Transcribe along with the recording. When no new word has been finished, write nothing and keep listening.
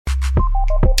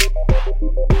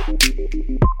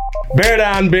Bear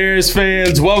down, Bears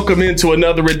fans. Welcome into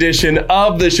another edition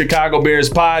of the Chicago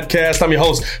Bears podcast. I'm your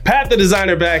host, Pat the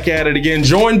Designer, back at it again,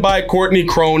 joined by Courtney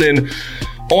Cronin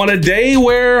on a day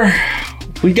where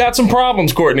we got some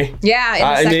problems, Courtney. Yeah,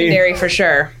 in the secondary for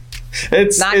sure.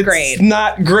 It's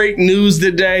not great news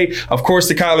today. Of course,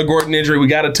 the Kyler Gordon injury, we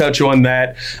got to touch on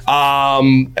that.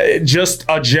 Just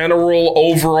a general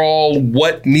overall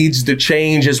what needs to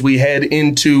change as we head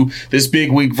into this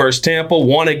big week versus Tampa.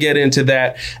 Want to get into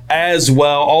that as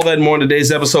well. All that and more in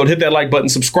today's episode. Hit that like button,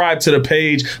 subscribe to the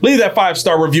page, leave that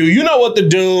 5-star review. You know what to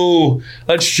do.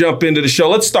 Let's jump into the show.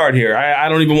 Let's start here. I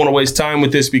don't even want to waste time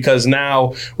with this because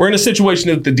now we're in a situation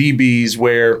with the DBs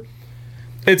where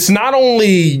it's not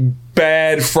only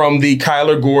bad from the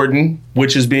Kyler Gordon,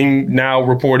 which is being now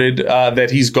reported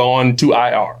that he's gone to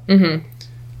IR. Mm-hmm.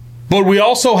 But we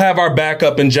also have our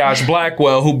backup in Josh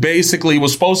Blackwell, who basically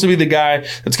was supposed to be the guy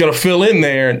that's going to fill in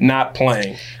there, not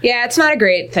playing. Yeah, it's not a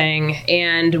great thing.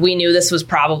 And we knew this was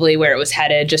probably where it was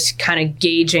headed, just kind of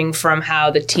gauging from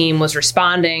how the team was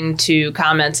responding to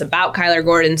comments about Kyler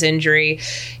Gordon's injury.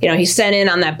 You know, he sent in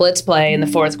on that blitz play in the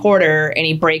fourth quarter and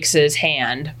he breaks his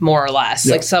hand, more or less.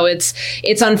 Yep. So it's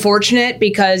unfortunate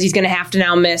because he's going to have to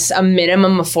now miss a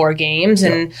minimum of 4 games.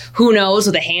 And who knows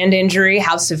with a hand injury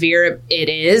how severe it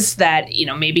is, that, you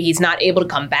know, maybe he's not able to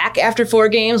come back after 4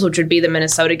 games, which would be the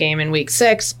Minnesota game in week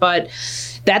 6. But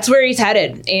that's where he's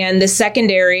headed. And the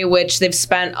secondary, which they've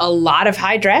spent a lot of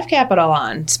high draft capital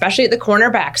on, especially at the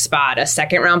cornerback spot, a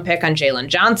 2nd-round pick on Jalen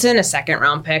Johnson, a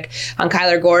 2nd-round pick on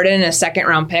Kyler Gordon, a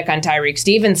 2nd-round pick on Tyreek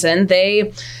Stevenson.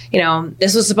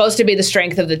 This was supposed to be the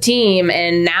strength of the team,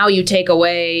 and now you take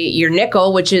away your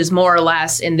nickel, which is more or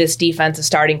less in this defense a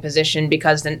starting position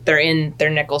because they're in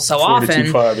their nickel so often.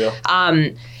 42-5, yeah.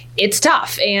 It's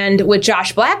tough. And with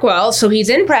Josh Blackwell, so he's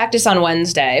in practice on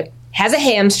Wednesday, has a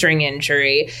hamstring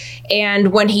injury,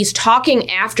 and when he's talking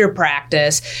after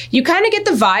practice, you kind of get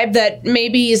the vibe that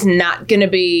maybe he's not going to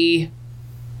be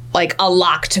like a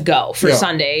lock to go for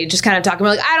Sunday. Just kind of talking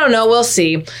about, like, I don't know, we'll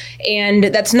see. And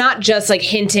that's not just like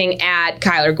hinting at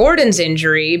Kyler Gordon's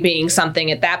injury being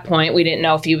something at that point. We didn't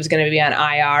know if he was going to be on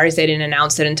IR, as they didn't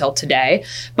announce it until today.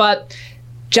 But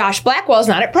Josh Blackwell's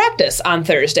not at practice on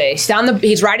Thursday.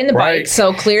 He's riding the bike,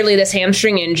 so clearly this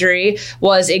hamstring injury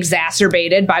was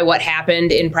exacerbated by what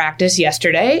happened in practice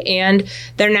yesterday, and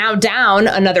they're now down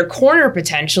another corner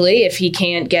potentially if he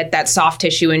can't get that soft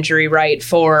tissue injury right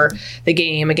for the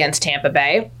game against Tampa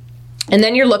Bay. And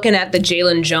then you're looking at the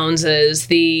Jalen Joneses.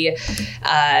 They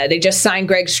just signed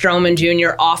Greg Stroman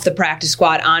Jr. off the practice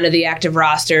squad onto the active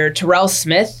roster. Terrell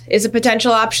Smith is a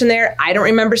potential option there. I don't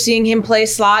remember seeing him play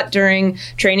slot during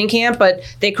training camp, but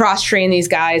they cross-train these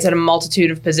guys at a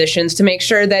multitude of positions to make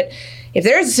sure that if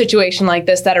there is a situation like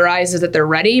this that arises, that they're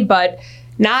ready, but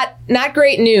not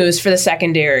great news for the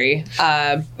secondary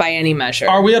by any measure.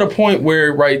 Are we at a point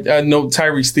where, I know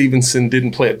Tyreek Stevenson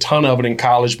didn't play a ton of it in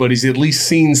college, but he's at least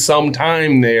seen some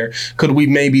time there. Could we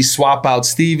maybe swap out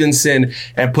Stevenson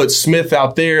and put Smith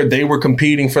out there? They were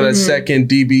competing for that second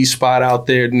DB spot out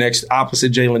there next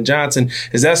opposite Jalen Johnson.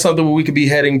 Is that something we could be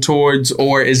heading towards,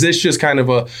 or is this just kind of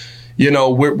a,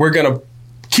 we're going to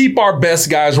keep our best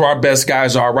guys where our best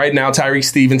guys are? Right now, Tyreek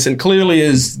Stevenson clearly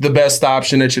is the best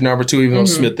option at your number 2, even though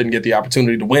Smith didn't get the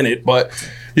opportunity to win it. But,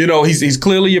 he's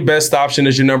clearly your best option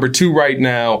as your number 2 right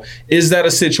now. Is that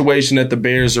a situation that the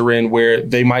Bears are in where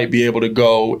they might be able to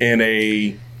go in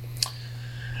a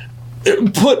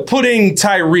putting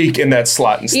Tyreek in that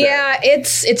slot instead? Yeah,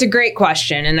 it's a great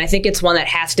question, and I think it's one that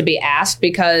has to be asked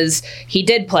because he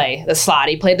did play the slot.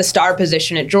 He played the star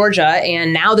position at Georgia,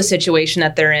 and now the situation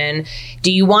that they're in,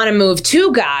 do you want to move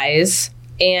 2 guys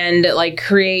and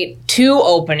create 2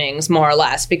 openings more or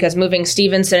less? Because moving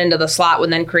Stevenson into the slot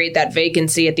would then create that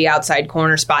vacancy at the outside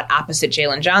corner spot opposite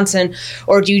Jalen Johnson,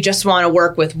 or do you just want to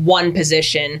work with one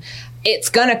position? It's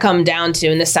going to come down to,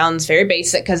 and this sounds very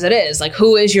basic because it is,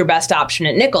 who is your best option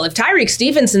at nickel? If Tyreek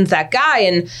Stevenson's that guy,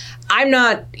 and I'm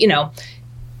not,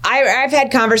 I've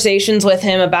had conversations with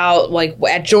him about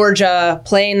at Georgia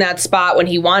playing that spot when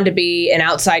he wanted to be an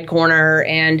outside corner,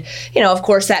 and of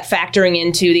course that factoring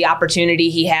into the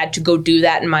opportunity he had to go do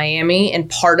that in Miami, and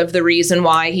part of the reason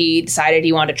why he decided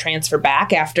he wanted to transfer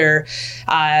back after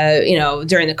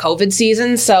during the COVID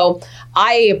season. So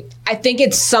I think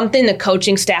it's something the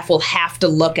coaching staff will have to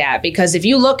look at, because if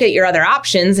you look at your other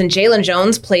options, and Jalen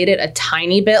Jones played it a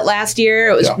tiny bit last year,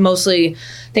 it was mostly,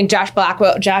 I think Josh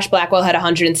Blackwell had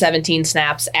 117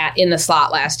 snaps in the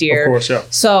slot last year. Of course, yeah.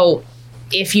 So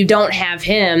if you don't have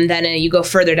him, then you go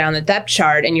further down the depth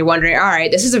chart and you're wondering, all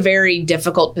right, this is a very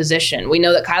difficult position. We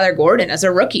know that Kyler Gordon, as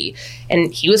a rookie,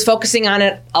 and he was focusing on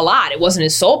it a lot. It wasn't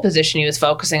his sole position he was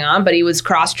focusing on, but he was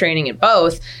cross-training at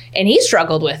both, and he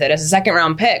struggled with it as a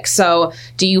second-round pick. So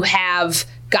do you have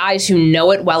guys who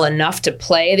know it well enough to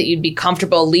play that you'd be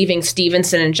comfortable leaving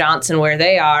Stevenson and Johnson where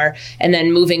they are and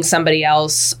then moving somebody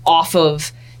else off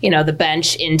of the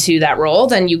bench into that role?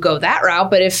 Then you go that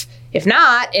route. But if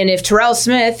not, and if Terrell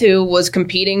Smith, who was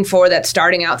competing for that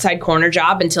starting outside corner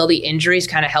job until the injuries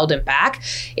kind of held him back,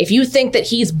 if you think that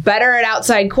he's better at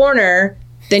outside corner,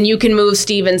 then you can move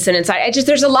Stevenson inside.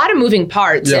 There's a lot of moving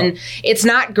parts, and it's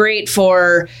not great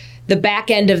for the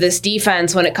back end of this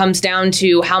defense when it comes down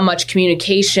to how much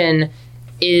communication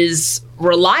is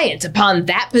reliant upon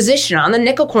that position, on the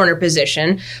nickel corner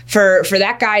position, for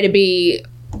that guy to be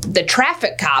the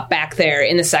traffic cop back there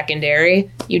in the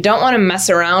secondary. You don't want to mess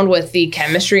around with the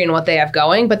chemistry and what they have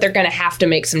going, but they're going to have to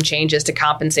make some changes to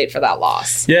compensate for that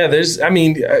loss. Yeah,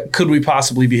 could we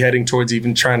possibly be heading towards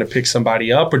even trying to pick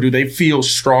somebody up, or do they feel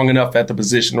strong enough at the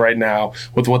position right now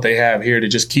with what they have here to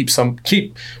just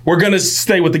we're going to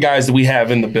stay with the guys that we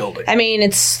have in the building? I mean,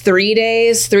 it's 3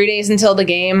 days until the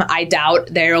game. I doubt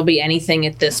there will be anything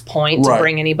at this point to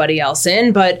bring anybody else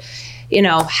in, but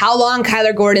how long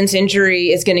Kyler Gordon's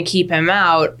injury is going to keep him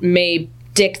out may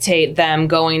dictate them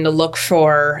going to look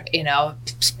for,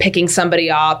 picking somebody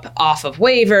up off of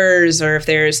waivers, or if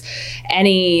there's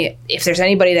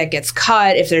anybody that gets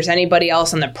cut, if there's anybody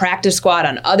else on the practice squad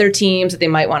on other teams that they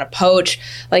might want to poach.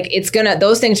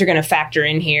 Those things are going to factor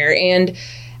in here. And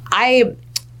I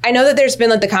know that there's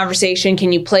been the conversation,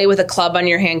 can you play with a club on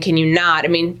your hand, can you not? I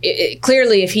mean,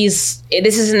 clearly if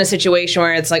this isn't a situation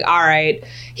where it's all right,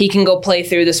 he can go play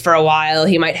through this for a while,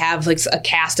 he might have a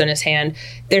cast on his hand.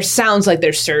 There sounds like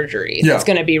there's surgery that's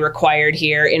going to be required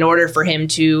here in order for him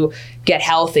to get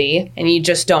healthy, and you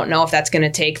just don't know if that's going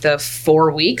to take the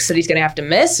 4 weeks that he's going to have to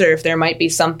miss, or if there might be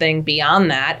something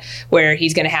beyond that where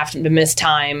he's going to have to miss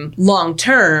time long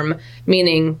term,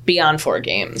 meaning beyond 4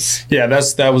 games. Yeah,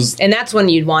 that's when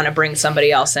you'd want to bring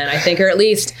somebody else in, I think, or at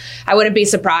least I wouldn't be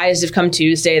surprised if come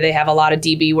Tuesday they have a lot of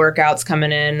DB workouts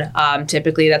coming in.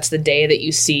 Typically, that's the day that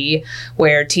you see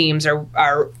where teams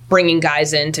are bringing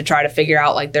guys in to try to figure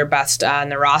out their best on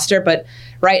the roster. But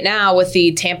right now, with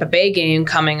the Tampa Bay game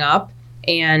coming up,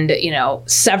 and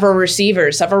several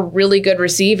really good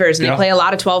receivers, and they play a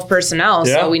lot of 12 personnel,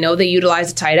 so we know they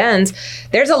utilize the tight ends.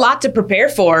 There's a lot to prepare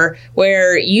for,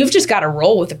 where you've just got to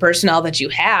roll with the personnel that you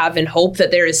have and hope that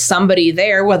there is somebody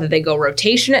there, whether they go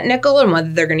rotation at nickel and whether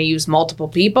they're going to use multiple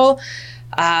people.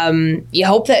 You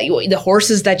hope that the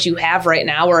horses that you have right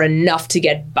now are enough to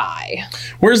get by.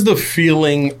 Where's the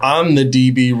feeling on the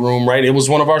DB room, right? It was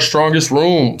one of our strongest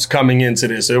rooms coming into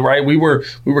this, right? We were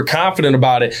confident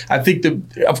about it. I think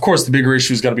of course the bigger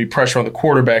issue is going to be pressure on the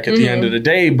quarterback at the end of the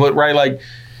day, but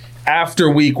after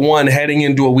week 1, heading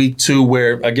into a week 2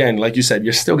 where, again, like you said,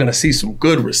 you're still going to see some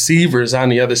good receivers on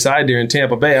the other side there in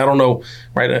Tampa Bay. I don't know,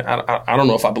 right? I don't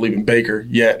know if I believe in Baker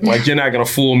yet. You're not going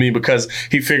to fool me because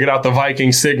he figured out the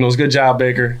Viking signals. Good job,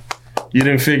 Baker. You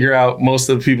didn't figure out most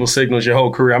of the people's signals your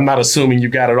whole career. I'm not assuming you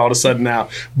got it all of a sudden now.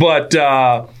 But,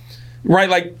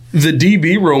 the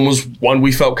DB room was one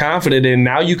we felt confident in.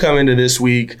 Now you come into this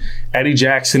week, Eddie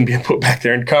Jackson being put back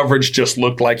there in coverage just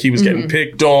looked like he was getting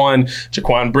picked on.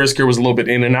 Jaquan Brisker was a little bit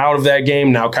in and out of that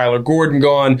game. Now Kyler Gordon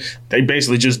gone. They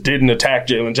basically just didn't attack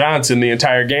Jalen Johnson the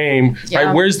entire game. Yeah.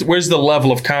 Right? Where's the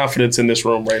level of confidence in this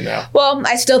room right now? Well,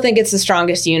 I still think it's the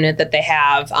strongest unit that they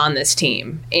have on this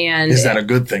team. And is that a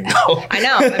good thing, though? I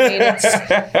know. I mean,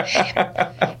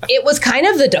 it was kind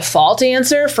of the default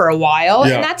answer for a while,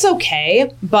 and that's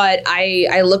okay. But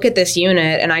I look at this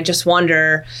unit and I just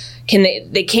wonder,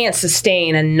 they can't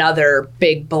sustain another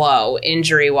big blow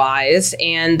injury-wise,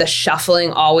 and the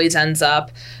shuffling always ends up,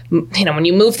 when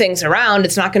you move things around,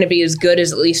 it's not going to be as good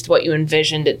as at least what you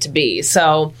envisioned it to be.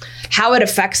 So how it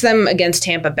affects them against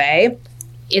Tampa Bay,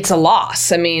 it's a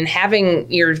loss. I mean,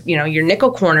 having your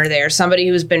nickel corner there, somebody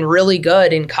who's been really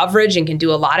good in coverage and can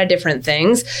do a lot of different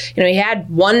things. He had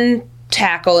 1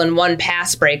 tackle and 1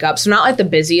 pass breakup, so not the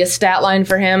busiest stat line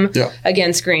for him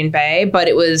against Green Bay, but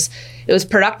it was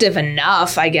productive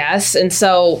enough, I guess. And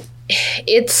so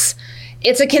it's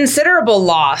a considerable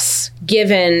loss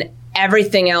given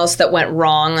everything else that went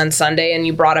wrong on Sunday. And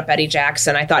you brought up Eddie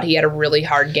Jackson. I thought he had a really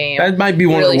hard game. That might be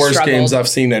one of the worst games I've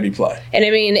seen Eddie play. And I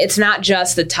mean, it's not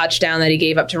just the touchdown that he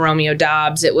gave up to Romeo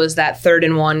Doubs. It was that 3rd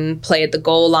and 1 play at the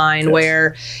goal line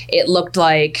where it looked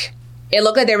like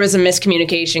there was a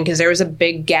miscommunication because there was a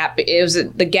big gap. It was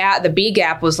the B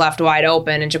gap was left wide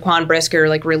open, and Jaquan Brisker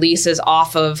releases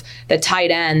off of the tight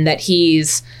end that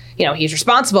he's he's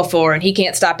responsible for, and he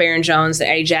can't stop Aaron Jones, that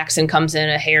Eddie Jackson comes in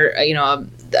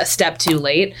a step too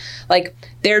late. Like,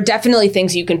 there are definitely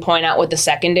things you can point out with the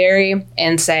secondary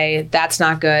and say, that's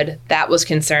not good, that was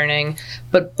concerning.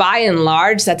 But by and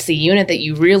large, that's the unit that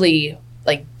you really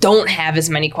don't have as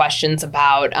many questions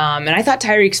about. And I thought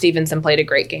Tyreek Stevenson played a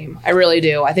great game. I really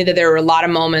do. I think that there were a lot of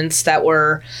moments that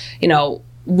were,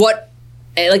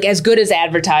 as good as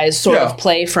advertised sort of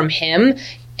play from him.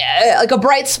 Like a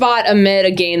bright spot amid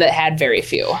a game that had very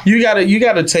few. You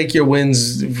gotta take your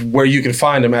wins where you can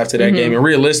find them after that game. And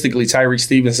realistically, Tyreek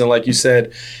Stevenson, like you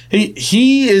said,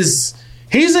 he's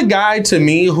a guy to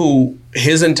me who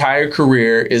his entire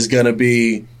career is gonna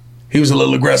be. He was a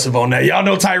little aggressive on that. Y'all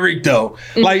know Tyreek, though.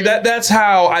 Like, that's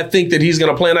how I think that he's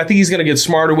going to play. And I think he's going to get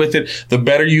smarter with it. The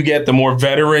better you get, the more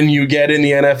veteran you get in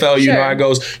the NFL. You know how it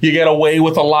goes. You get away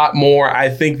with a lot more. I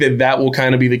think that will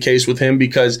kind of be the case with him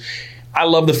because I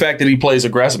love the fact that he plays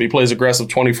aggressive. He plays aggressive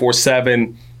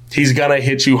 24/7. He's going to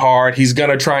hit you hard. He's going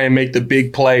to try and make the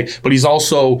big play. But he's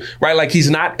also, he's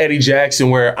not Eddie Jackson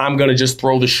where I'm going to just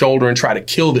throw the shoulder and try to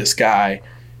kill this guy.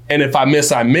 And if I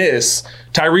miss, I miss.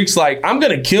 Tyreek's like, I'm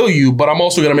going to kill you, but I'm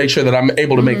also going to make sure that I'm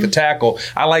able to make the tackle.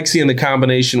 I like seeing the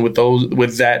combination with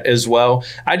that as well.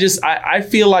 I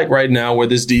feel like right now where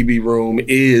this DB room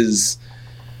is,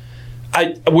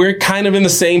 we're kind of in the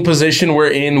same position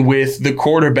we're in with the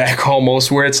quarterback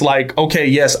almost, where it's like, okay,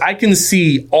 yes, I can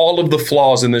see all of the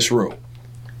flaws in this room.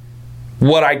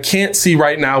 What I can't see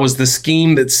right now is the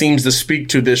scheme that seems to speak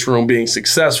to this room being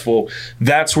successful.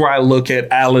 That's where I look at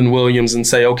Allen Williams and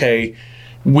say, okay,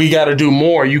 we got to do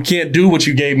more. You can't do what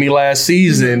you gave me last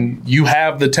season. You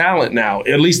have the talent now.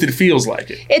 At least it feels like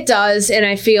it. It does, and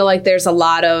I feel like there's a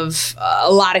lot of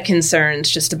concerns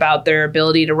just about their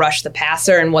ability to rush the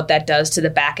passer and what that does to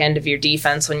the back end of your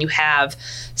defense when you have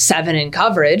 7 in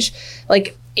coverage.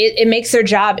 Like, it makes their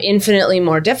job infinitely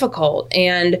more difficult.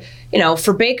 And,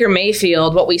 for Baker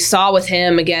Mayfield, what we saw with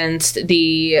him against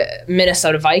the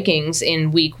Minnesota Vikings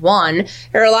in week 1,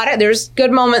 there's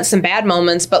good moments and bad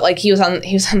moments, but he was on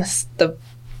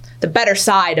the better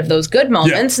side of those good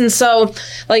moments. Yeah. And so,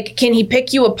 can he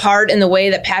pick you apart in the way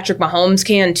that Patrick Mahomes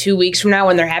can 2 weeks from now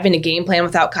when they're having a game plan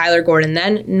without Kyler Gordon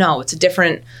then? No, it's a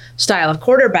different style of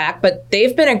quarterback, but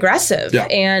they've been aggressive. Yeah.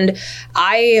 And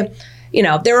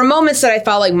there were moments that I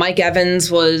felt like Mike Evans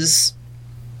was,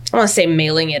 I don't want to say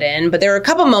mailing it in, but there were a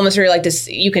couple moments where you're like, this,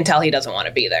 you can tell he doesn't want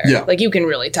to be there. Yeah. You can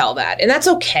really tell that. And that's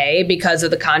okay because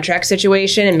of the contract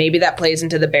situation, and maybe that plays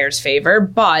into the Bears' favor.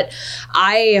 But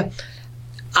I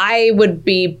would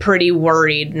be pretty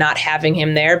worried not having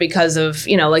him there because of,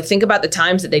 think about the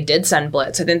times that they did send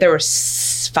blitz. I think there were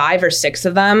 5 or 6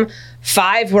 of them.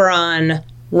 5 were on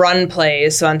run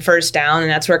plays, so on first down, and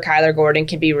that's where Kyler Gordon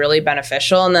can be really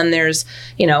beneficial. And then there's,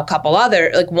 a couple other,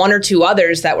 1 or 2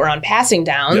 others that were on passing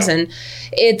downs. Yeah. And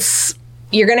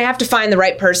you're going to have to find the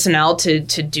right personnel to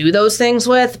do those things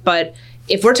with. But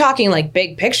if we're talking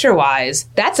big picture wise,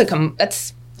 that's a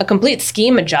complete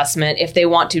scheme adjustment if they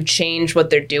want to change what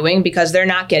they're doing, because they're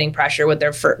not getting pressure with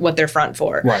their front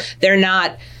four. Right. They're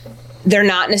not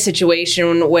in a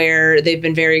situation where they've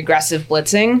been very aggressive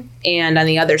blitzing, and on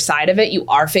the other side of it, you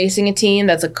are facing a team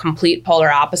that's a complete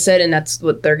polar opposite, and that's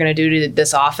what they're going to do to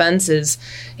this offense is,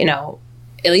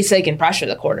 at least they can pressure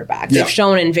the quarterback. Yeah. They've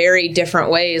shown in very different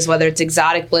ways, whether it's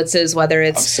exotic blitzes, whether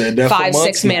it's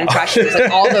 5-6-man pressures,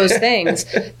 all those things.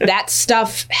 That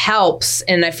stuff helps,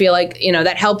 and I feel like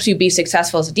that helps you be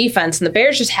successful as a defense. And the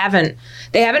Bears just haven't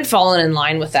fallen in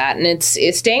line with that. And it's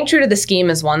staying true to the scheme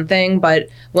is one thing, but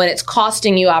when it's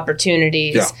costing you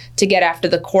opportunities to get after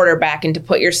the quarterback and to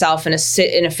put yourself in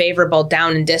a favorable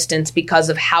down and distance because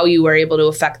of how you were able to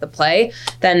affect the play,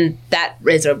 then that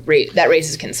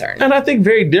raises concern. And I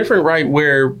think very different, right,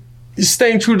 where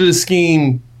staying true to the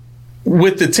scheme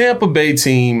with the Tampa Bay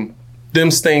team,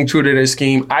 them staying true to their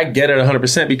scheme, I get it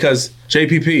 100% because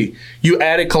JPP, you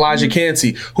added Kalijah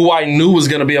Kancey, who I knew was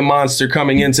going to be a monster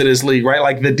coming into this league,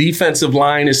 right? The defensive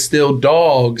line is still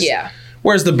dogs. Yeah.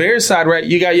 Whereas the Bears side, right,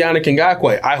 you got Yannick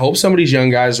Ngakoue. I hope some of these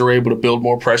young guys are able to build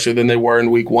more pressure than they were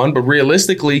in week 1. But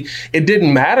realistically, it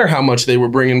didn't matter how much they were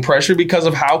bringing pressure because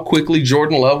of how quickly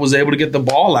Jordan Love was able to get the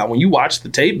ball out. When you watch the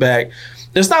tape back,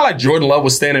 it's not like Jordan Love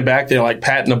was standing back there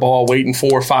patting the ball, waiting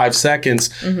 4 or 5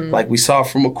 seconds like we saw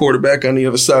from a quarterback on the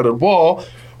other side of the ball,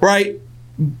 right?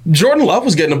 Jordan Love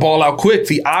was getting the ball out quick.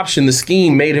 The option, the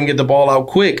scheme made him get the ball out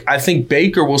quick. I think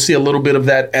Baker will see a little bit of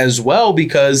that as well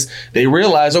because they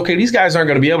realize, okay, these guys aren't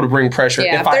going to be able to bring pressure.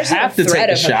 Yeah, if I have to take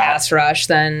a shot, pass rush,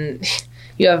 then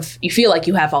you feel like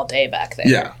you have all day back there.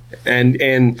 Yeah,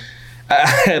 and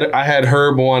I had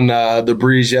Herb on The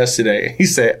Breeze yesterday. He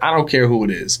said, I don't care who it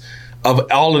is.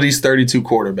 of all of these 32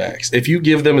 quarterbacks, if you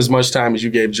give them as much time as you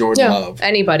gave Jordan Love,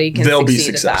 anybody can they'll be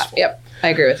succeed at successful. that. Yep. I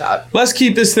agree with that. Let's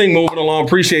keep this thing moving along.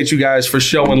 Appreciate you guys for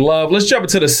showing love. Let's jump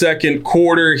into the second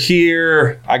quarter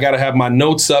here. I got to have my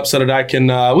notes up so that I can,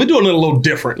 we're doing it a little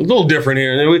different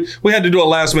here. We had to do a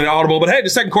last minute audible, but hey, the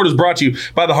second quarter is brought to you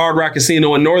by the Hard Rock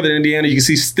Casino in Northern Indiana. You can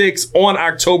see Styx on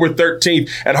October 13th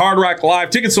at Hard Rock Live.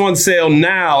 Tickets on sale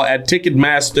now at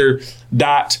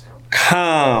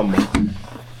Ticketmaster.com.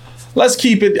 Let's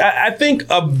keep it. I think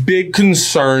a big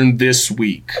concern this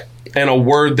week, and a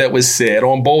word that was said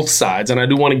on both sides, and I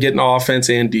do want to get into offense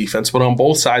and defense, but on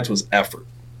both sides was effort.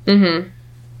 Mm-hmm.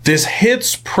 This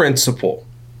hits principle.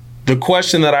 The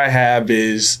question that I have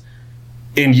is,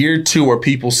 in year 2, are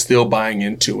people still buying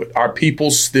into it? Are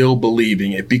people still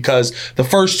believing it? Because the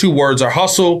first 2 words are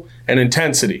hustle and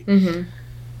intensity. Mm-hmm.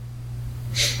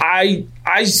 I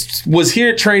was here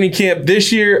at training camp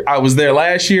this year. I was there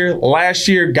last year. Last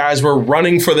year, guys were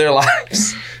running for their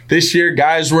lives. This year,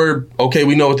 guys were, okay,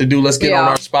 we know what to do. Let's get on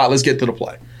our spot. Let's get to the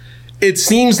play. It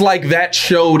seems like that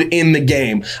showed in the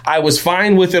game. I was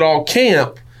fine with it all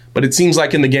camp, but it seems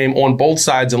like in the game on both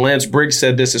sides, and Lance Briggs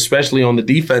said this, especially on the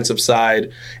defensive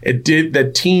side, the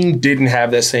team didn't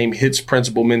have that same hits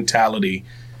principle mentality.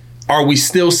 Are we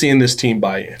still seeing this team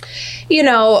buy in? You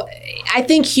know, I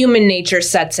think human nature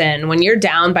sets in when you're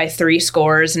down by 3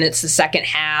 scores and it's the second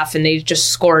half and they just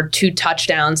scored 2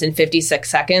 touchdowns in 56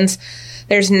 seconds.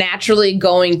 There's naturally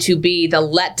going to be the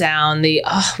letdown,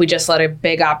 we just let a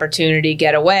big opportunity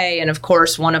get away. And of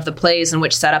course, one of the plays in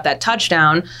which set up that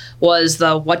touchdown was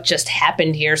the what just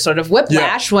happened here sort of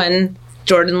whiplash when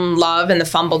Jordan Love and the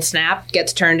fumbled snap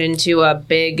gets turned into a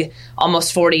big,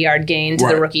 almost 40-yard gain to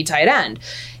the rookie tight end.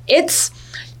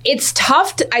 It's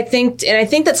tough, I think, and I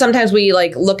think that sometimes we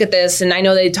look at this, and I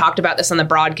know they talked about this on the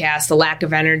broadcast, the lack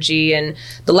of energy, and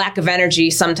the lack of energy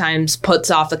sometimes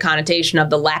puts off the connotation of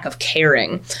the lack of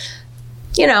caring.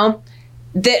 You know,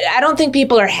 I don't think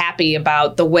people are happy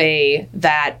about the way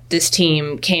that this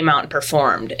team came out and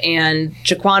performed. And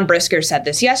Jaquan Brisker said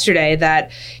this yesterday,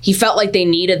 that he felt like they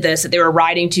needed this, that they were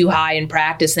riding too high in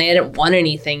practice, and they hadn't won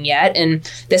anything yet. And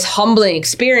this humbling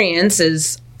experience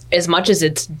is, as much as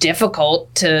it's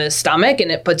difficult to stomach and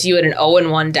it puts you at an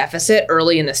 0-1 deficit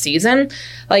early in the season,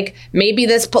 maybe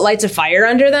this lights a fire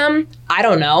under them. I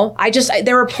don't know.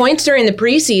 There were points during the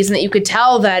preseason that you could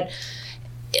tell that,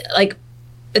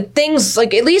 things,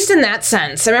 at least in that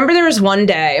sense. I remember there was one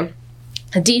day,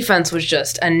 the defense was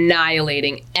just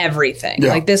annihilating everything.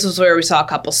 Yeah. This was where we saw a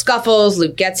couple scuffles.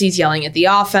 Luke Getsy's yelling at the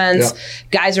offense. Yeah.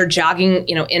 Guys are jogging,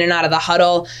 in and out of the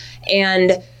huddle.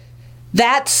 And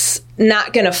that's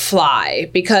not going to fly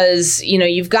because,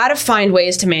 you've got to find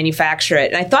ways to manufacture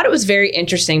it. And I thought it was very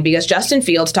interesting because Justin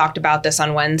Fields talked about this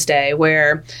on Wednesday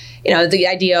where, the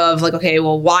idea of okay,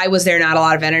 well, why was there not a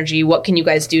lot of energy? What can you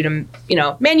guys do to,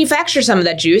 manufacture some of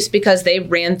that juice? Because they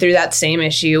ran through that same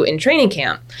issue in training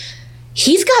camp.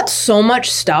 He's got so much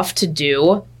stuff to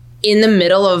do in the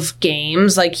middle of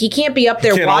games. He can't be up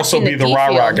there watching the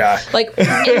rah-rah guy.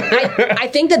 I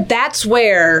think that's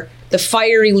where the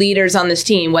fiery leaders on this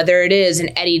team, whether it is an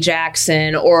Eddie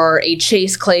Jackson or a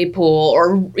Chase Claypool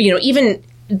or, even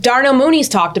Darnell Mooney's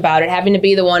talked about it, having to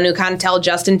be the one who kind of tell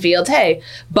Justin Fields, hey,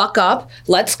 buck up,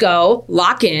 let's go,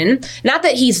 lock in. Not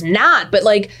that he's not, but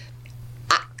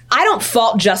I don't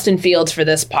fault Justin Fields for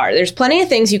this part. There's plenty of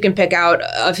things you can pick out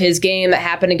of his game that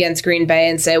happened against Green Bay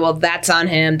and say, well, that's on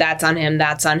him, that's on him,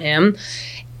 that's on him.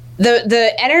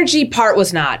 The energy part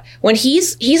was not. When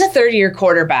he's a third-year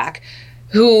quarterback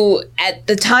who, at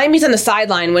the time he's on the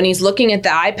sideline, when he's looking at the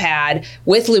iPad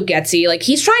with Luke Getsy,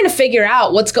 he's trying to figure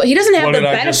out he doesn't have the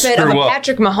benefit of a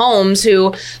Patrick Mahomes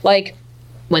who,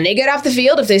 when they get off the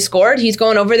field, if they scored, he's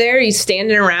going over there, he's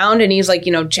standing around, and he's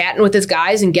chatting with his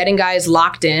guys and getting guys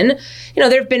locked in.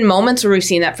 There have been moments where we've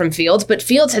seen that from Fields, but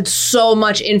Fields had so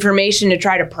much information to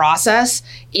try to process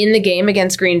in the game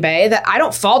against Green Bay that I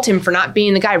don't fault him for not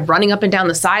being the guy running up and down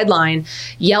the sideline,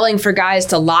 yelling for guys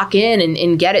to lock in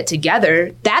and get it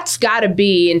together. That's got to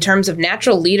be, in terms of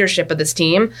natural leadership of this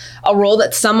team, a role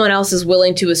that someone else is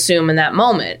willing to assume in that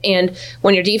moment. And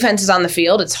when your defense is on the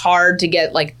field, it's hard to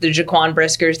get the Jaquan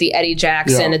Briskers, the Eddie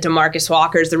Jackson, the DeMarcus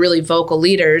Walkers, the really vocal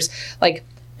leaders,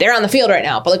 they're on the field right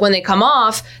now. But when they come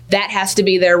off, that has to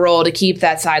be their role to keep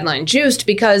that sideline juiced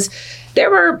because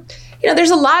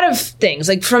there's a lot of things,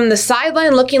 from the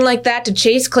sideline looking like that to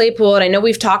Chase Claypool, and I know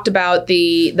we've talked about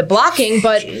the blocking,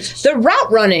 but the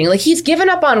route running, he's given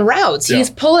up on routes. Yeah. He's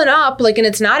pulling up, and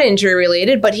it's not injury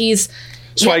related, but he's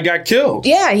That's why he got killed.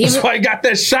 Yeah. That's why he got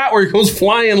that shot where he goes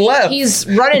flying left. He's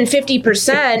running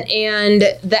 50%, and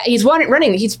he's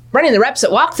running the reps at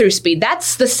walkthrough speed. That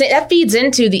feeds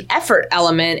into the effort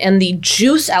element and the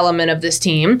juice element of this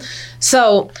team.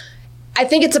 So I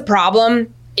think it's a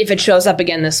problem if it shows up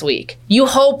again this week. You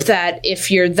hope that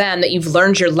if you're them, that you've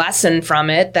learned your lesson from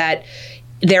it, that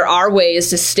there are ways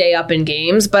to stay up in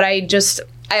games. But I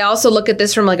also look at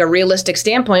this from like a realistic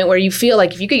standpoint where you feel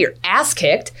like if you get your ass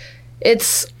kicked,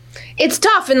 it's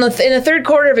tough in the third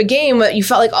quarter of a game. You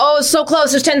felt like, oh, it's so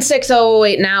close. It's 10-6. Oh,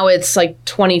 wait, now it's like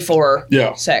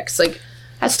 24-6. Like,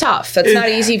 that's tough. That's not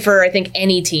easy for, I think,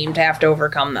 any team to have to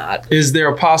overcome that. Is there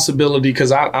a possibility,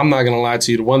 because I'm not going to lie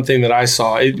to you, the one thing that I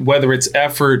saw, whether it's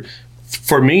effort,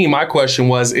 for me, my question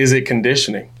was, is it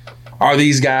conditioning? Were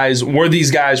these guys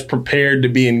prepared to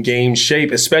be in game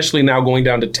shape, especially now going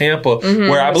down to Tampa,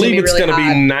 where I believe it's going to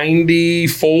be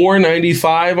 94,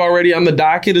 95 already on the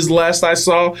docket is the last I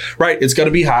saw. Right, it's going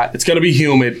to be hot. It's going to be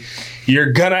humid.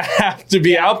 You're going to have to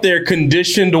be out there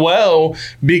conditioned well,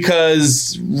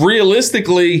 because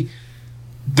realistically,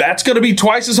 that's going to be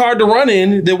twice as hard to run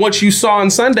in than what you saw on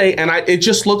Sunday. And it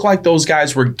just looked like those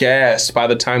guys were gassed by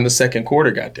the time the second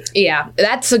quarter got there. Yeah,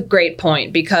 that's a great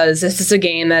point, because this is a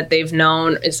game that they've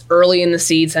known is early in the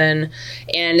season,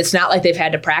 and it's not like they've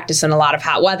had to practice in a lot of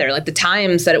hot weather. Like the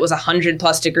times that it was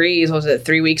 100-plus degrees, was it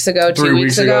 3 weeks ago, 2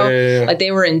 weeks ago? Yeah. Like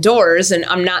they were indoors, and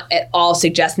I'm not at all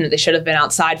suggesting that they should have been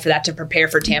outside for that to prepare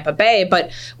for Tampa Bay.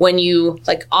 But when you,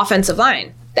 like offensive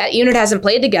line, that unit hasn't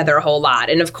played together a whole lot.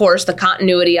 And of course, the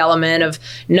continuity element of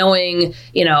knowing,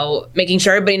 making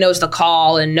sure everybody knows the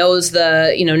call and knows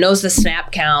the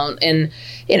snap count, and,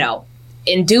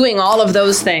 in doing all of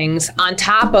those things on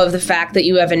top of the fact that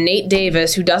you have a Nate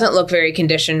Davis who doesn't look very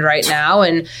conditioned right now.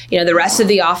 And, the rest of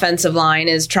the offensive line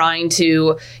is trying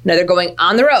to, they're going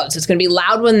on the road. So it's going to be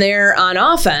loud when they're on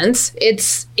offense.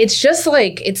 It's just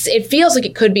like, it feels like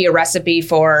it could be a recipe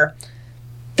for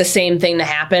the same thing to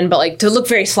happen, but like to look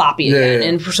very sloppy again. Yeah.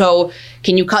 And so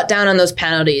can you cut down on those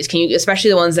penalties? Can you, especially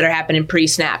the ones that are happening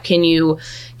pre-snap, can you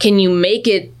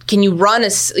run a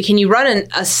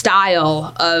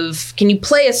style of, can you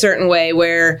play a certain way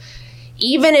where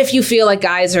even if you feel like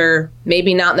guys are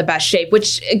maybe not in the best shape,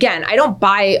 which again, I don't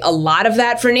buy a lot of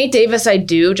that. For Nate Davis, I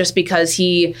do, just because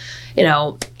he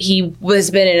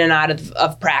has been in and out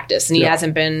of practice, and he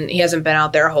hasn't been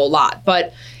out there a whole lot,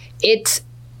 but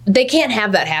they can't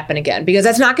have that happen again, because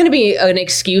that's not going to be an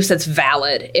excuse that's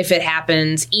valid if it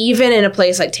happens, even in a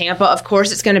place like Tampa. Of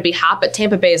course, it's going to be hot, but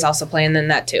Tampa Bay is also playing in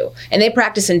that too. And they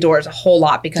practice indoors a whole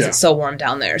lot because it's so warm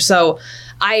down there. So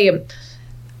I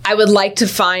would like to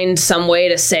find some way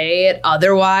to say it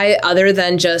other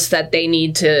than just that they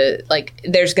need to, like,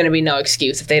 there's going to be no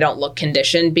excuse if they don't look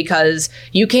conditioned, because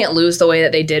you can't lose the way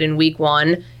that they did in week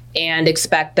 1 and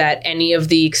expect that any of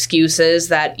the excuses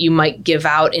that you might give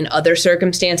out in other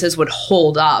circumstances would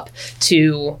hold up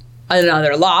to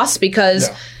another loss, because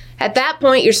at that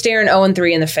point you're staring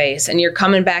 0-3 in the face, and you're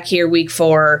coming back here week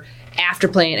 4 after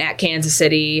playing at Kansas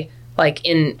City, like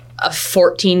in a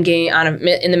 14 game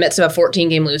in the midst of a 14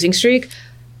 game losing streak.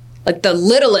 Like the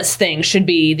littlest thing should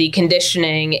be the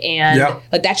conditioning, and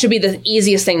like that should be the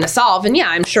easiest thing to solve. And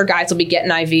I'm sure guys will be getting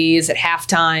IVs at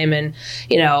halftime, and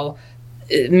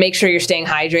make sure you're staying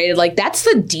hydrated. Like that's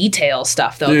the detail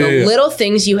stuff, though. The little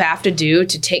things you have to do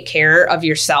to take care of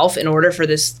yourself in order for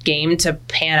this game to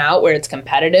pan out where it's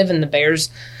competitive and the Bears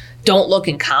don't look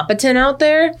incompetent out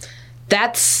there.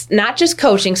 That's not just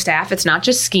coaching staff. It's not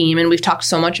just scheme. And we've talked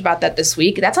so much about that this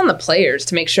week. That's on the players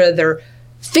to make sure they're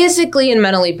physically and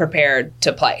mentally prepared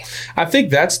to play. I think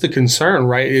that's the concern,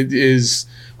 right? It is,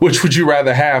 which would you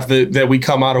rather have that we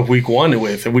come out of week 1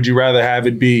 with? And would you rather have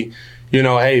it be,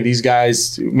 hey, these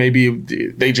guys, maybe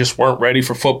they just weren't ready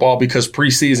for football because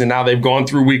preseason, now they've gone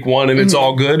through week 1 and it's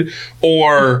all good?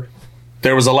 Or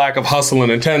there was a lack of hustle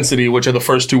and intensity, which are the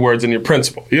first 2 words in your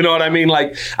principle. You know what I mean?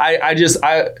 Like,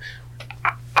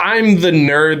 I'm the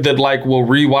nerd that like will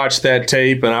rewatch that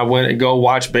tape, and I went and go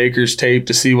watch Baker's tape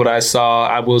to see what I saw.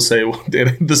 I will say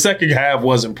the second half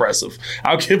was impressive.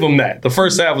 I'll give him that. The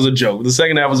first half was a joke. The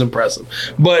second half was impressive.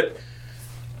 But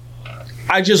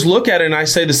I just look at it and I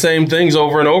say the same things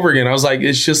over and over again. I was like,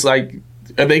 it's just like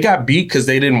they got beat because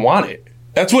they didn't want it.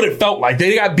 That's what it felt like.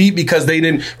 They got beat because they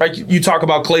didn't. Like you talk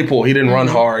about Claypool, he didn't run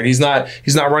hard. He's not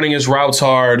running his routes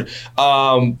hard.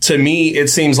 To me, it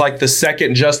seems like the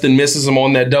second Justin misses him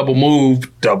on that double move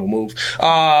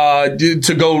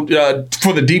to go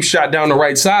for the deep shot down the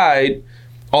right side,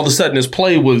 all of a sudden his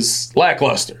play was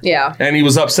lackluster. Yeah, and he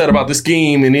was upset about the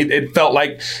scheme, and it felt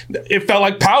like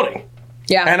pouting.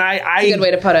 Yeah, and that's a good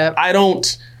way to put it.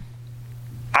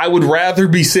 I would rather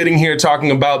be sitting here talking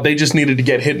about they just needed to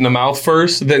get hit in the mouth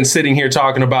first than sitting here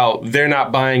talking about they're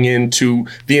not buying into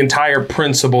the entire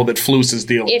principle that Flus is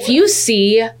dealing with. If you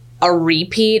see a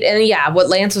repeat, and what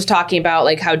Lance was talking about,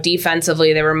 like how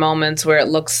defensively there were moments where it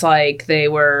looks like they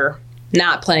were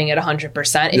not playing at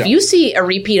 100%. If you see a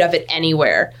repeat of it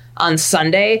anywhere on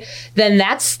Sunday, then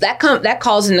that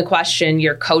calls into question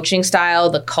your coaching style,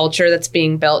 the culture that's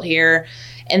being built here,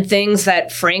 and things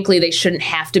that, frankly, they shouldn't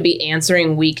have to be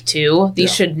answering week 2.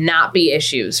 These should not be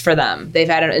issues for them. They've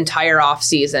had an entire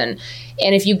offseason.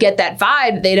 And if you get that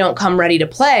vibe, they don't come ready to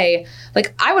play.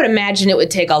 Like, I would imagine it would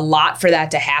take a lot for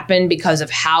that to happen because of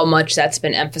how much that's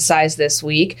been emphasized this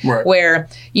week, where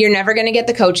you're never going to get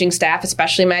the coaching staff,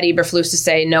 especially Matt Eberflus, to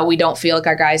say, no, we don't feel like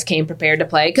our guys came prepared to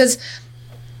play. Because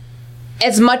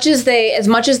as much as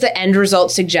the end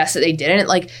result suggests that they didn't,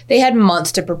 like, they had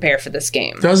months to prepare for this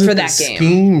game. Doesn't the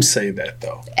scheme say that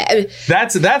though?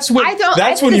 That's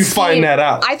when you find that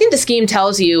out. I think the scheme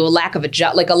tells you a lack of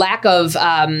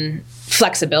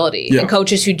flexibility, and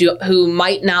coaches who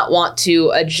might not want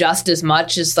to adjust as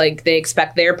much as like they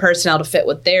expect their personnel to fit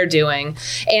what they're doing.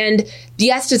 And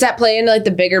yes, does that play into like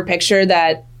the bigger picture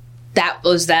that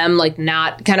was them like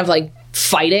not kind of like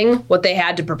fighting what they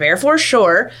had to prepare for?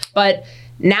 Sure, but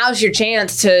now's your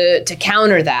chance to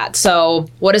counter that. So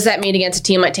what does that mean against a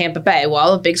team like Tampa Bay?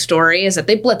 Well, a big story is that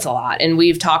they blitz a lot, and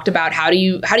we've talked about how do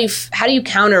you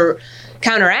counteract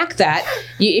that.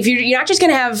 If you're not just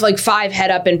going to have like 5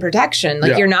 head up in protection,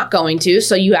 like you're not going to.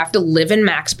 So you have to live in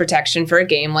max protection for a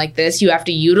game like this. You have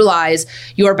to utilize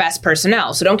your best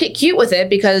personnel. So don't get cute with it,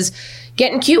 because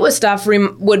getting cute with stuff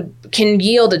can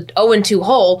yield a 0-2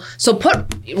 hole. So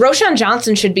Roschon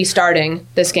Johnson should be starting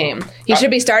this game. He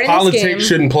should be starting this game. Politics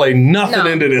shouldn't play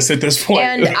nothing into this at this point.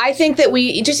 And I think that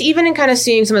we just, even in kind of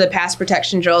seeing some of the pass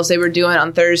protection drills they were doing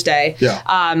on Thursday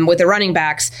with the running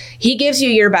backs, he gives you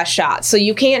your best shot. So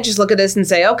you can't just look at this and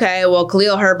say, okay, well,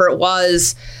 Khalil Herbert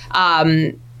was,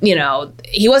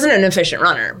 he wasn't an efficient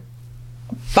runner.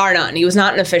 Bar none. He was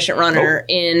not an efficient runner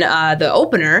in the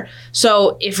opener.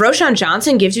 So if Roschon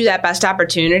Johnson gives you that best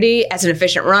opportunity as an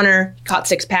efficient runner, caught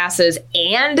 6 passes,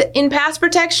 and in pass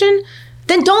protection,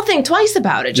 then don't think twice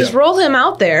about it. Just roll him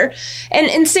out there.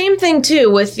 And same thing,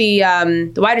 too, with the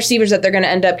wide receivers that they're going to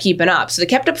end up keeping up. So they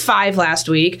kept up 5 last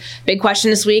week. Big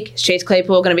question this week, is Chase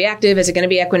Claypool going to be active? Is it going to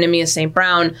be Equanimeous St.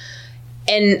 Brown?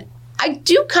 And I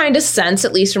do kind of sense,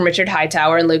 at least from Richard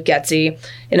Hightower and Luke Getsy,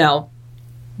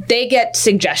 they get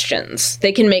suggestions.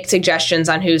 They can make suggestions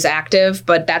on who's active,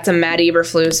 but that's a Matt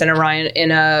Eberflus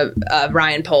and a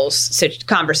Ryan Poles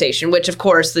conversation, which, of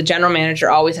course, the general manager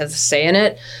always has a say in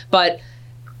it. But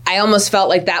I almost felt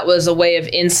like that was a way of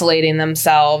insulating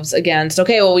themselves against,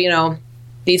 okay, well,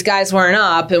 these guys weren't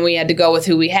up, and we had to go with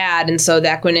who we had. And so the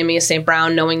Equanimeous St.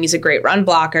 Brown, knowing he's a great run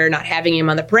blocker, not having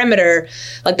him on the perimeter,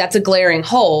 like, that's a glaring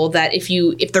hole that if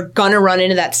they're going to run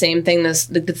into that same thing,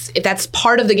 if that's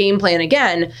part of the game plan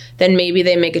again, then maybe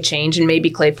they make a change and maybe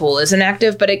Claypool isn't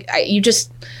active. But you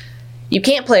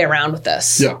can't play around with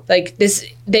this. Yeah. Like,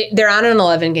 they're on an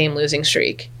 11-game losing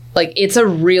streak. Like, it's a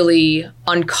really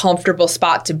uncomfortable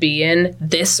spot to be in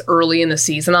this early in the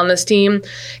season on this team.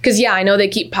 Because, I know they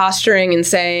keep posturing and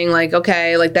saying, like,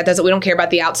 okay, like, we don't care about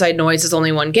the outside noise. It's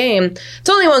only one game. It's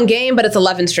only one game, but it's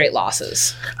 11 straight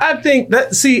losses. I think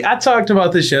I talked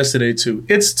about this yesterday, too.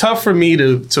 It's tough for me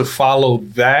to follow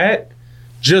that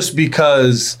just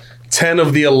because 10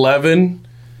 of the 11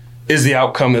 is the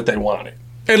outcome that they wanted.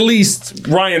 At least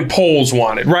Ryan Poles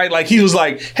wanted, right? Like, he was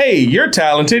like, hey, you're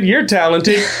talented,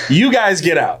 you guys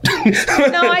get out.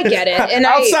 No, I get it. And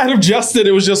outside of Justin,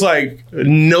 it was just like,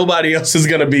 nobody else is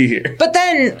going to be here. But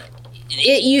then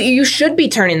you should be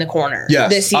turning the corner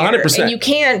this year. 100%. And you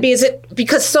can't,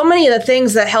 because so many of the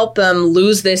things that helped them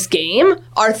lose this game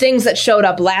are things that showed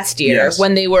up last year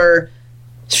when they were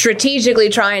strategically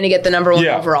trying to get the number 1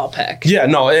 overall pick. Yeah,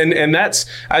 no, and that's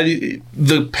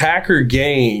the Packer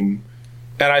game.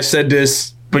 And I said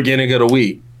this beginning of the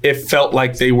week, it felt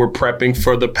like they were prepping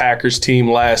for the Packers team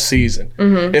last season.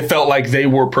 Mm-hmm. It felt like they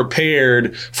were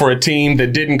prepared for a team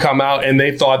that didn't come out, and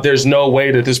they thought there's no way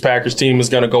that this Packers team is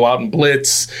going to go out and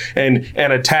blitz and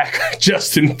attack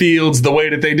Justin Fields the way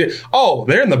that they did. Oh,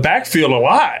 they're in the backfield a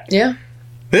lot. Yeah.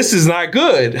 This is not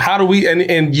good. How do we –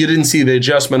 and you didn't see the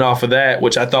adjustment off of that,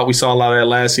 which I thought we saw a lot of that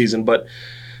last season. But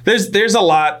there's a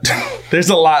lot there's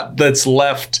a lot that's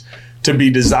left to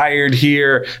be desired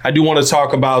here. I do want to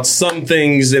talk about some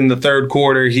things in the third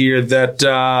quarter here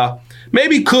that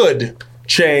maybe could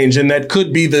change, and that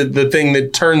could be the thing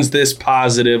that turns this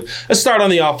positive. Let's start on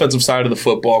the offensive side of the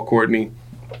football, Courtney.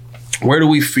 Where do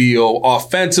we feel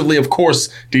offensively? Of course,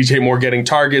 DJ Moore getting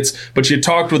targets, but you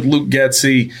talked with Luke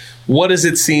Getsy. What does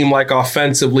it seem like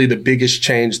offensively the biggest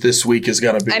change this week is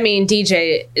going to be? I mean,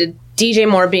 DJ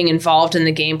Moore being involved in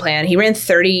the game plan. He ran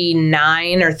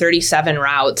 39 or 37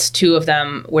 routes, 2 of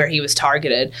them where he was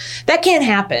targeted. That can't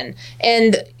happen.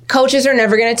 And coaches are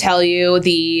never going to tell you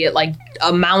the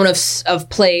amount of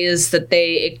plays that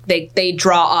they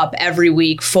draw up every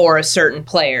week for a certain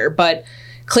player, but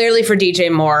clearly for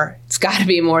DJ Moore, it's got to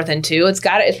be more than 2. It's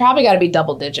probably got to be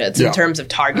double digits in terms of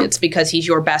targets because he's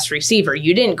your best receiver.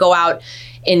 You didn't go out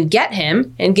and get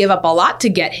him and give up a lot to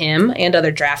get him and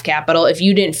other draft capital if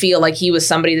you didn't feel like he was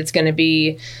somebody that's going to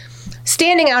be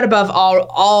standing out above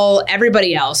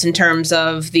everybody else in terms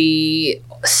of the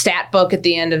stat book at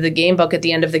the end of the game,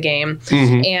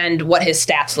 and what his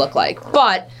stats look like.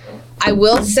 But I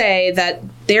will say that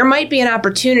there might be an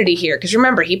opportunity here because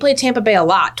remember, he played Tampa Bay a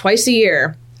lot, twice a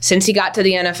year since he got to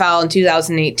the NFL in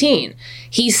 2018.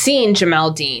 He's seen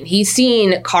Jamel Dean, he's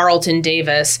seen Carlton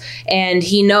Davis, and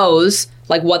he knows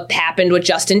what happened with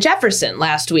Justin Jefferson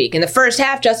last week. In the first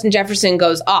half, Justin Jefferson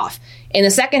goes off. In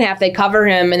the second half, they cover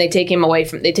him and they take him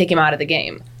out of the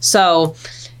game. So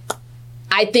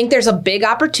I think there's a big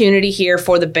opportunity here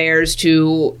for the Bears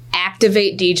to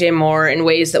activate DJ Moore in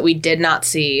ways that we did not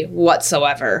see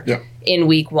whatsoever in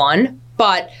week 1.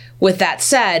 But with that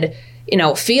said,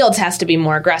 Fields has to be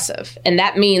more aggressive. And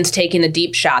that means taking the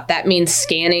deep shot. That means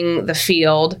scanning the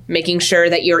field, making sure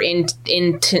that your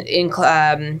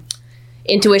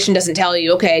intuition doesn't tell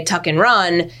you, okay, tuck and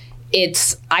run.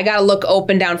 It's, I got to look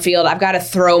open downfield. I've got to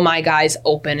throw my guys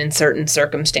open in certain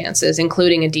circumstances,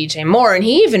 including a DJ Moore. And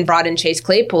he even brought in Chase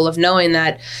Claypool of knowing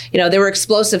that, there were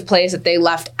explosive plays that they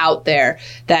left out there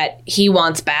that he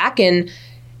wants back and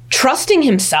trusting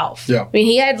himself. Yeah. I mean,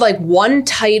 he had one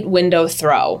tight window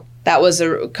throw. That was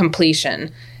a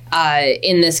completion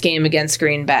in this game against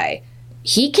Green Bay.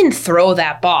 He can throw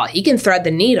that ball. He can thread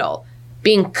the needle.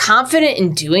 Being confident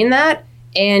in doing that,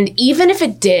 and even if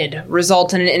it did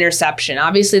result in an interception,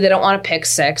 obviously they don't want to pick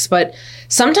 6, but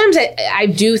sometimes I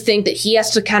do think that he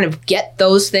has to kind of get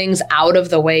those things out of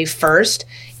the way first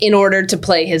in order to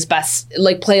play his best,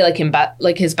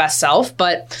 his best self.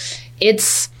 But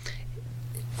it's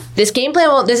this game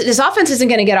plan. This offense isn't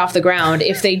going to get off the ground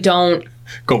if they don't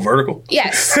go vertical.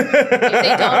 Yes.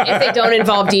 if they don't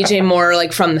involve DJ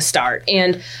Moore from the start.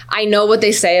 And I know what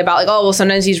they say about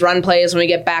sometimes these run plays when we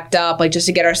get backed up, just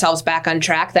to get ourselves back on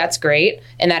track. That's great.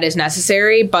 And that is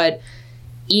necessary. But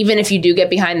even if you do get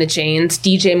behind the chains,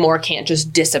 DJ Moore can't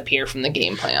just disappear from the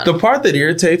game plan. The part that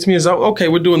irritates me is, okay,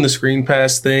 we're doing the screen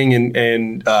pass thing,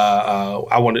 and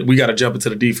we got to jump into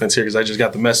the defense here because I just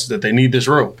got the message that they need this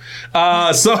room.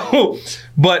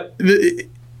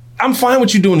 I'm fine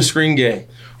with you doing the screen game.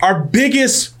 Our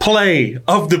biggest play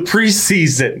of the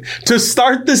preseason to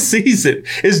start the season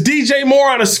is DJ Moore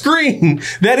on a screen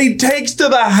that he takes to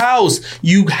the house.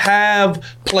 You have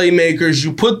playmakers.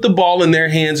 You put the ball in their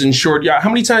hands in short yard. How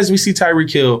many times do we see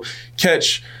Tyreek Hill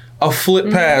catch a flip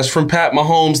pass from Pat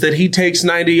Mahomes that he takes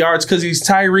 90 yards because he's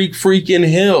Tyreek freaking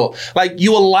Hill?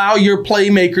 You allow your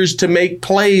playmakers to make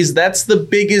plays. That's the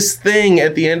biggest thing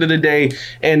at the end of the day.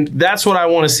 And that's what I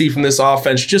want to see from this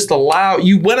offense. Just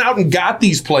you went out and got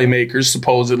these playmakers,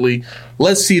 supposedly.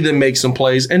 Let's see them make some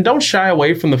plays. And don't shy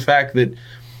away from the fact that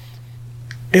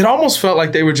it almost felt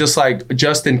like they were just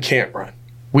Justin can't run.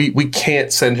 We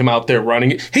can't send him out there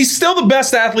running. He's still the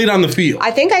best athlete on the field.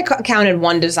 I think I counted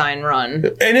one design run.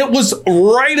 And it was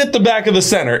right at the back of the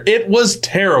center. It was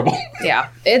terrible. Yeah.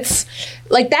 It's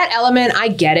that element, I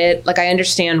get it. I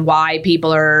understand why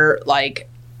people are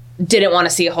didn't want to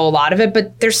see a whole lot of it,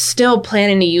 but they're still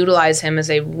planning to utilize him as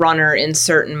a runner in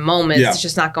certain moments. Yeah. It's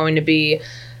just not going to be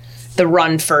the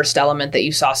run first element that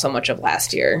you saw so much of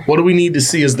last year. What do we need to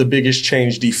see as the biggest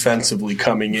change defensively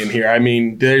coming in here? I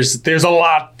mean, there's a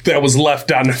lot that was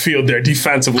left on the field there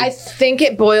defensively. I think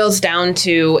it boils down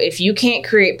to if you can't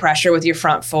create pressure with your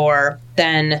front four,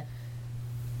 then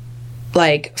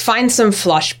find some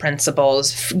flush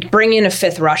principles, bring in a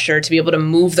 5th rusher to be able to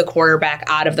move the quarterback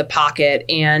out of the pocket.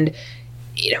 And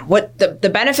what the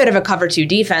benefit of a cover 2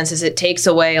 defense is it takes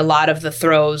away a lot of the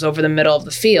throws over the middle of the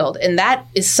field. And that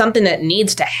is something that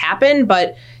needs to happen.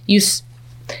 But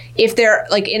if they're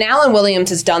and Alan Williams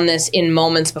has done this in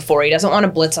moments before, he doesn't want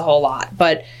to blitz a whole lot.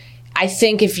 But I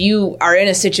think if you are in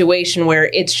a situation where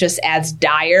it's just as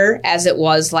dire as it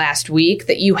was last week,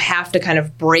 that you have to kind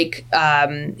of break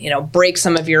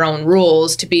some of your own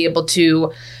rules to be able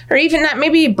to, or even not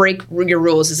maybe break your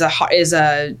rules is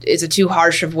a too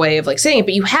harsh of way of saying it,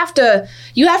 but you have to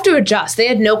adjust. They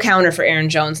had no counter for Aaron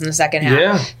Jones in the second half.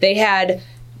 Yeah. They had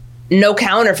no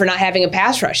counter for not having a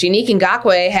pass rush. Unique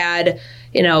Ngakoue had,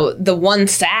 the one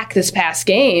sack this past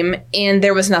game, and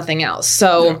there was nothing else.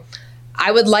 So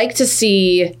I would like to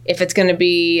see if it's going to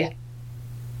be,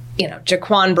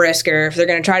 Jaquan Brisker, if they're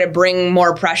going to try to bring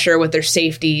more pressure with their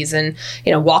safeties and,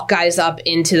 walk guys up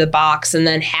into the box and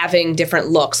then having different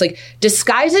looks. Like,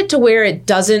 disguise it to where it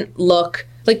doesn't look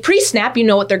like pre-snap,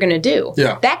 what they're going to do.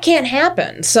 Yeah. That can't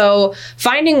happen. So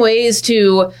finding ways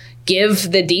to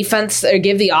give the defense or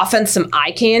give the offense some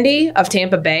eye candy of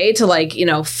Tampa Bay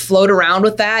to float around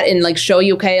with that and show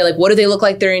you, okay, what do they look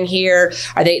like they're in here?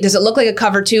 Does it look like a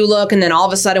cover 2 look? And then all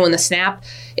of a sudden when the snap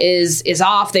is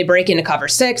off, they break into cover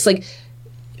 6.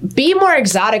 Be more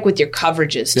exotic with your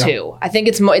coverages too. I think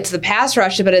it's the pass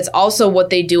rush, but it's also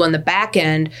what they do on the back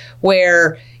end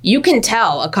where you can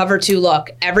tell a cover 2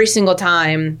 look every single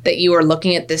time that you are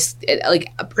looking at this,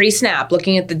 a pre-snap,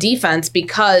 looking at the defense,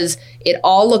 because it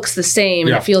all looks the same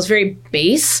and it feels very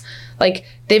base.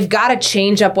 They've got to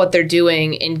change up what they're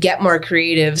doing and get more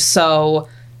creative so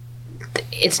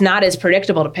it's not as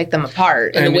predictable to pick them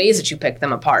apart in the ways that you pick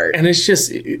them apart. And it's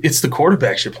the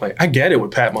quarterbacks you're playing. I get it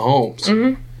with Pat Mahomes.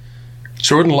 Mm-hmm.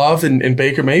 Jordan Love and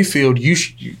Baker Mayfield,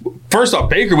 first off,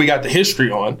 Baker, we got the history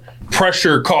on.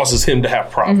 Pressure causes him to have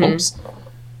problems. Mm-hmm.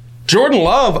 Jordan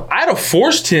Love, I'd have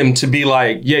forced him to be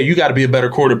you got to be a better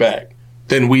quarterback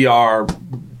than we are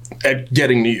at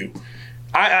getting to you.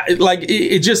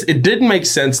 It didn't make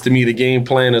sense to me, the game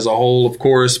plan as a whole, of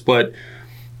course, but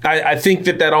I think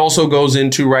that also goes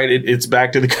into, it's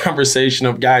back to the conversation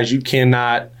of, guys, you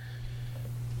cannot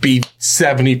be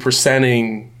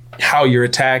 70%ing how you're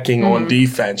attacking on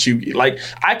defense.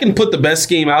 I can put the best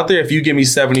scheme out there. If you give me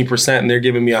 70% and they're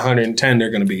giving me 110, they're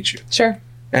going to beat you. Sure.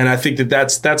 And I think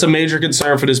that's a major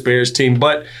concern for this Bears team.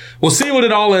 But we'll see what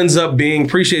it all ends up being.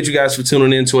 Appreciate you guys for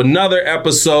tuning in to another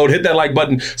episode. Hit that like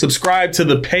button. Subscribe to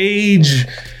the page.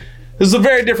 This is a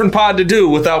very different pod to do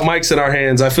without mics in our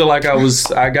hands. I feel like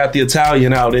I got the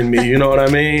Italian out in me. You know what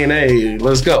I mean? Hey,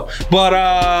 let's go.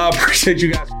 But appreciate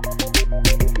you guys.